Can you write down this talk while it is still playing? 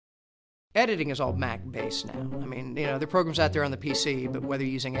Editing is all Mac-based now. I mean, there are programs out there on the PC, but whether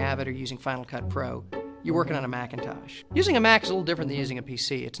you're using Avid or using Final Cut Pro, you're working on a Macintosh. Using a Mac is a little different than using a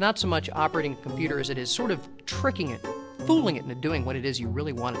PC. It's not so much operating a computer as it is sort of tricking it, fooling it into doing what it is you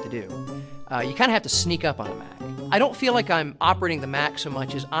really want it to do. You kind of have to sneak up on a Mac. I don't feel like I'm operating the Mac so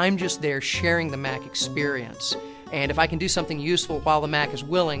much as I'm just there sharing the Mac experience. And if I can do something useful while the Mac is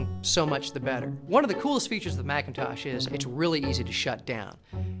willing, so much the better. One of the coolest features of the Macintosh is it's really easy to shut down.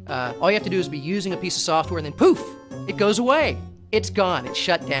 All you have to do is be using a piece of software and then poof, it goes away. It's gone, it's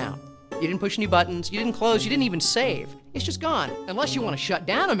shut down. You didn't push any buttons, you didn't close, you didn't even save. It's just gone. Unless you want to shut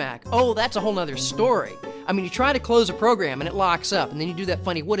down a Mac, oh, that's a whole nother story. I mean, you try to close a program and it locks up, and then you do that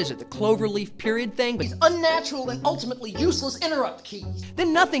funny, what is it, the cloverleaf period thing? These unnatural and ultimately useless interrupt keys.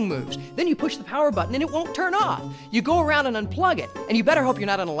 Then nothing moves. Then you push the power button and it won't turn off. You go around and unplug it, and you better hope you're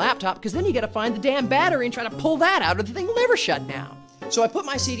not on a laptop, because then you gotta find the damn battery and try to pull that out, or the thing will never shut down. So I put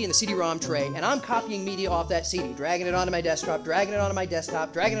my CD in the CD-ROM tray, and I'm copying media off that CD, dragging it onto my desktop, dragging it onto my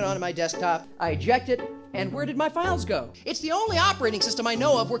desktop, dragging it onto my desktop. I eject it, and where did my files go? It's the only operating system I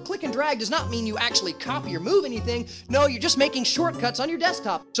know of where click and drag does not mean you actually copy or move anything. No, you're just making shortcuts on your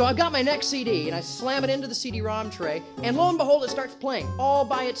desktop. So I've got my next CD, and I slam it into the CD-ROM tray, and lo and behold, it starts playing all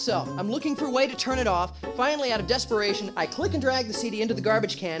by itself. I'm looking for a way to turn it off. Finally, out of desperation, I click and drag the CD into the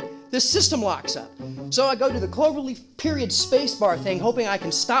garbage can. The system locks up. So I go to the cloverleaf period spacebar thing, hoping I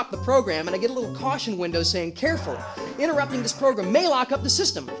can stop the program, and I get a little caution window saying, careful, interrupting this program may lock up the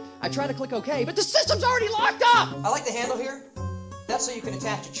system. I try to click OK, but the system's already locked up! I like the handle here. That's so you can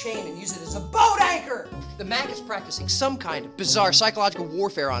attach a chain and use it as a boat anchor! The Mac is practicing some kind of bizarre psychological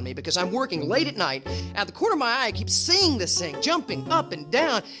warfare on me because I'm working late at night. Out the corner of my eye, I keep seeing this thing, jumping up and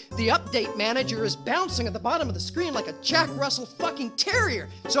down. The update manager is bouncing at the bottom of the screen like a Jack Russell fucking terrier.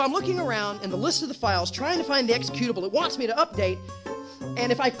 So I'm looking around in the list of the files, trying to find the executable it wants me to update.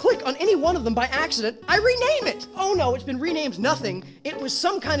 And if I click on any one of them by accident, I rename it! Oh no, it's been renamed nothing. It was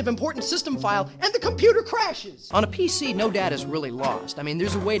some kind of important system file, and the computer crashes! On a PC, no data is really lost. I mean,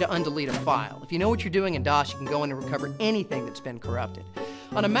 there's a way to undelete a file. If you know what you're doing in DOS, you can go in and recover anything that's been corrupted.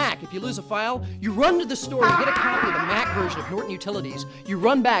 On a Mac, if you lose a file, you run to the store, you get a copy of the Mac version of Norton Utilities, you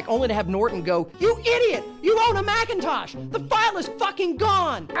run back only to have Norton go, "You idiot! You own a Macintosh! The file is fucking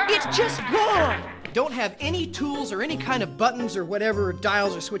gone! It's just gone!" Don't have any tools or any kind of buttons or whatever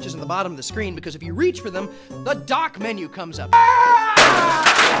dials or switches on the bottom of the screen, because if you reach for them, the dock menu comes up.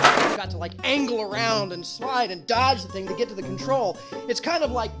 You've got to like angle around and slide and dodge the thing to get to the control. It's kind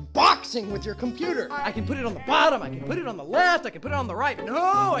of like boxing with your computer. I can put it on the bottom, I can put it on the left, I can put it on the right.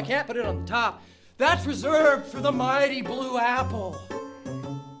 No, I can't put it on the top. That's reserved for the mighty Blue Apple.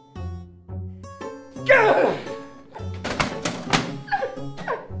 Gah!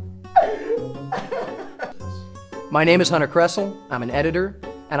 My name is Hunter Kressel, I'm an editor,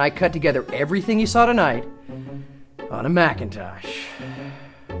 and I cut together everything you saw tonight on a Macintosh.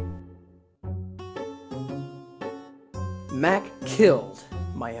 Mac killed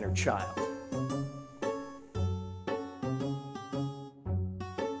my inner child.